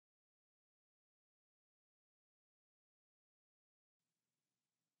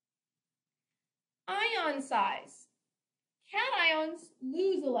ion size. Cations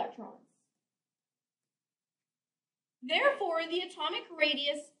lose electrons. Therefore, the atomic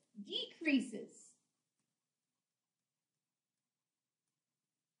radius decreases.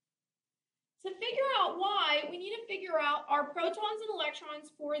 To figure out why, we need to figure out our protons and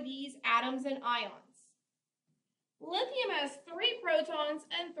electrons for these atoms and ions. Lithium has 3 protons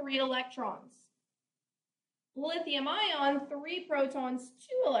and 3 electrons. Lithium ion, 3 protons,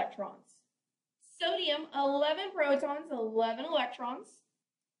 2 electrons. Sodium, 11 protons, 11 electrons.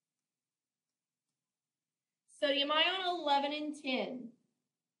 Sodium ion, 11 and 10.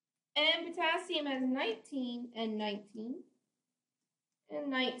 And potassium has 19 and 19. And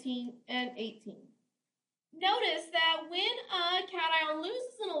 19 and 18. Notice that when a cation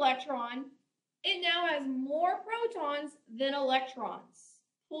loses an electron, it now has more protons than electrons,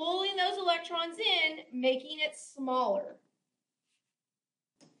 pulling those electrons in, making it smaller.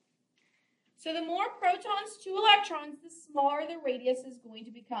 So the more protons to electrons, the smaller the radius is going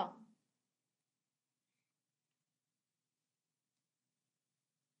to become.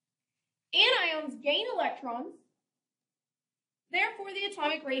 Anions gain electrons, therefore the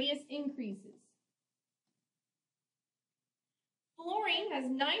atomic radius increases. Fluorine has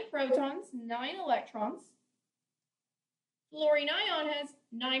 9 protons, 9 electrons. Fluorine ion has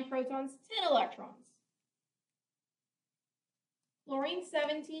 9 protons, 10 electrons. Fluorine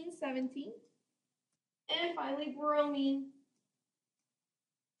 17, 17. And finally, bromine.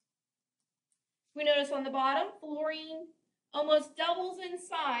 We notice on the bottom, fluorine almost doubles in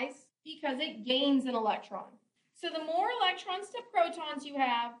size because it gains an electron. So the more electrons to protons you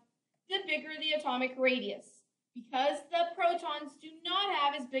have, the bigger the atomic radius, because the protons do not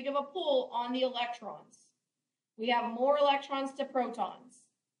have as big of a pull on the electrons. We have more electrons to protons.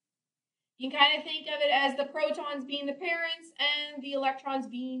 You can kind of think of it as the protons being the parents and the electrons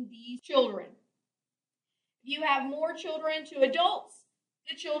being the children. If you have more children to adults,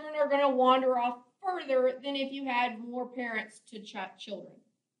 the children are going to wander off further than if you had more parents to children.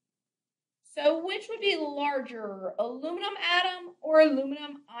 So which would be larger, aluminum atom or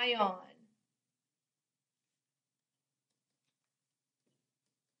aluminum ion?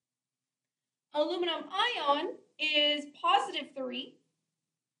 Aluminum ion is +3.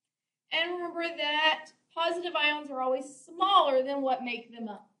 And remember that positive ions are always smaller than what make them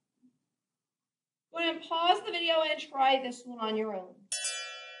up. Go ahead and pause the video and try this one on your own.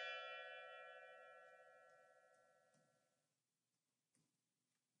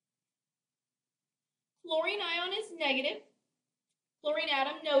 Fluorine ion is negative. Fluorine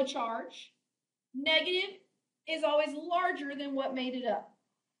atom, no charge. Negative is always larger than what made it up.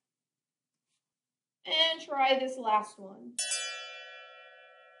 And try this last one.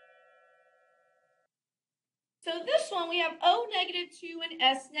 So this one we have O-2 and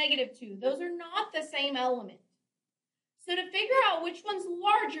S-2. Those are not the same element. So to figure out which one's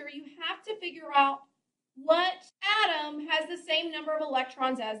larger, you have to figure out what atom has the same number of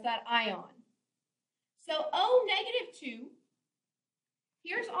electrons as that ion. So O-2,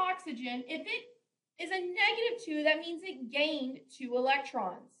 here's oxygen. If it is a -2, that means it gained 2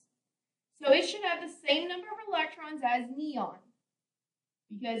 electrons. So it should have the same number of electrons as neon.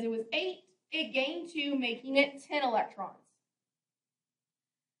 Because it was 8, it gained 2, making it 10 electrons.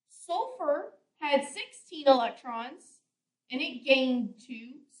 Sulfur had 16 electrons, and it gained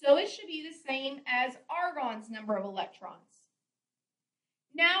 2, so it should be the same as argon's number of electrons.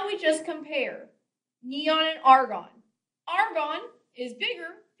 Now we just compare neon and argon. Argon is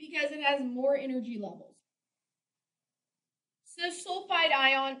bigger because it has more energy levels. So sulfide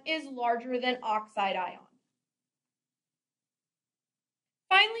ion is larger than oxide ion.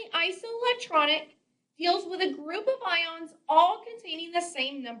 Finally, isoelectronic deals with a group of ions all containing the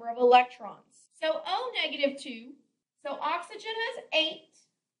same number of electrons. So O-2, so oxygen has 8.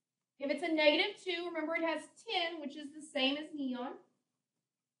 If it's a -2, remember it has 10, which is the same as neon.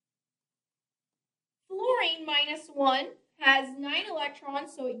 Fluorine -1 has 9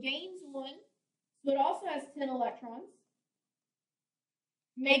 electrons, so it gains 1. So it also has 10 electrons,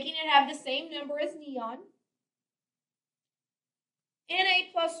 making it have the same number as neon.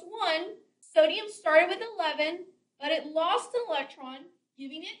 Na+1, sodium started with 11, but it lost an electron,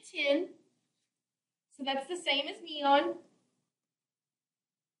 giving it 10. So that's the same as neon.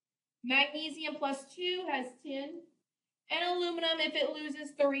 Magnesium +2 has 10. And aluminum, if it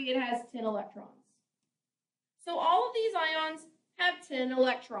loses 3, it has 10 electrons. So all of these ions have 10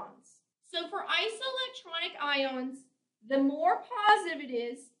 electrons. So for isoelectronic ions, the more positive it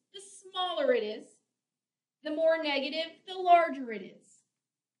is, the smaller it is. The more negative, the larger it is.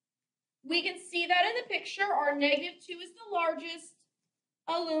 We can see that in the picture. Our -2 is the largest,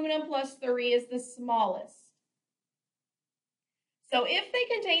 Aluminum plus 3 is the smallest. So if they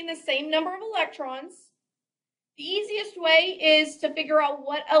contain the same number of electrons, the easiest way is to figure out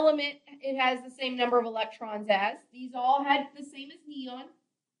what element it has the same number of electrons as. These all had the same as neon.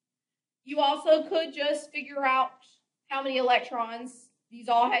 You also could just figure out how many electrons. These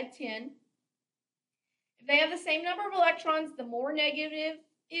all had 10. If they have the same number of electrons, the more negative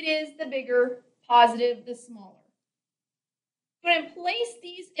it is, the bigger, positive, the smaller. I'm going to place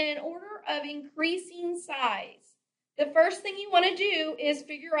these in order of increasing size. The first thing you want to do is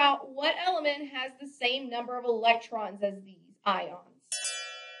figure out what element has the same number of electrons as these ions.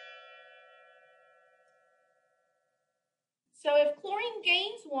 So if chlorine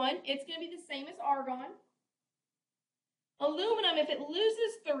gains 1, it's going to be the same as argon. Aluminum, if it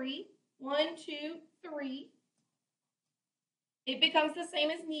loses 3, 1, 2, 3, it becomes the same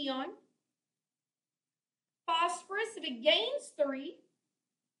as neon. Phosphorus, if it gains 3,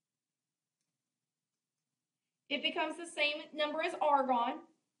 it becomes the same number as argon.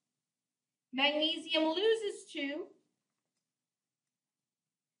 Magnesium loses 2,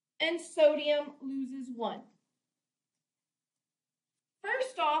 and sodium loses 1.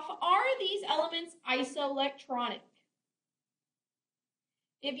 First off, are these elements isoelectronic?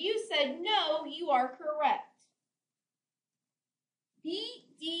 If you said no, you are correct. B,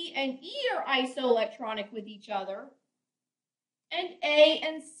 D, and E are isoelectronic with each other, and A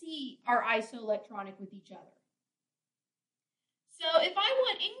and C are isoelectronic with each other. So if I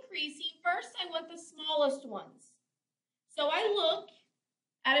want increasing, first I want the smallest ones. So I look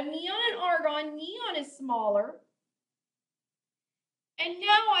at a neon and argon. Neon is smaller. And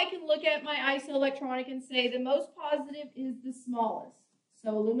now I can look at my isoelectronic and say the most positive is the smallest.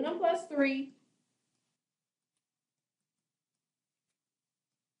 So aluminum plus 3.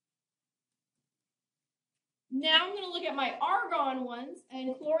 Now I'm going to look at my argon ones,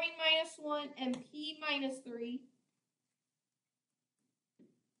 and chlorine minus 1 and P minus 3.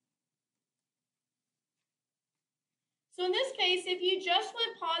 So in this case, if you just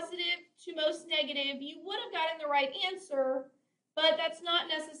went positive to most negative, you would have gotten the right answer, but that's not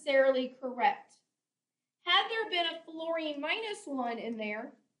necessarily correct. Had there been a fluorine minus 1 in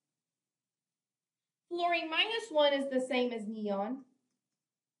there, fluorine minus 1 is the same as neon,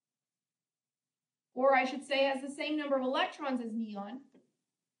 or I should say has the same number of electrons as neon,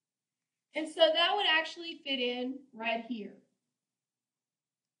 and so that would actually fit in right here.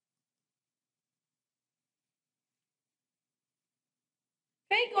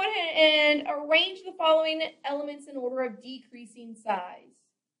 Okay, go ahead and arrange the following elements in order of decreasing size.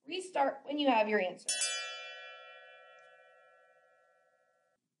 Restart when you have your answer.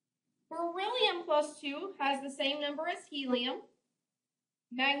 Beryllium plus 2 has the same number as helium,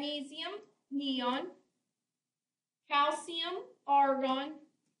 magnesium, neon, calcium, argon,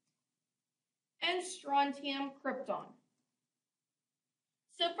 and strontium, krypton.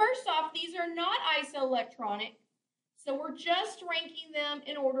 So first off, these are not isoelectronic, so we're just ranking them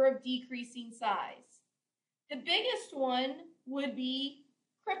in order of decreasing size. The biggest one would be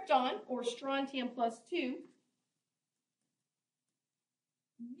krypton, or strontium plus 2,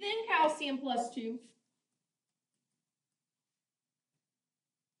 then calcium plus 2,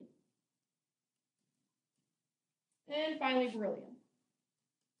 and finally beryllium.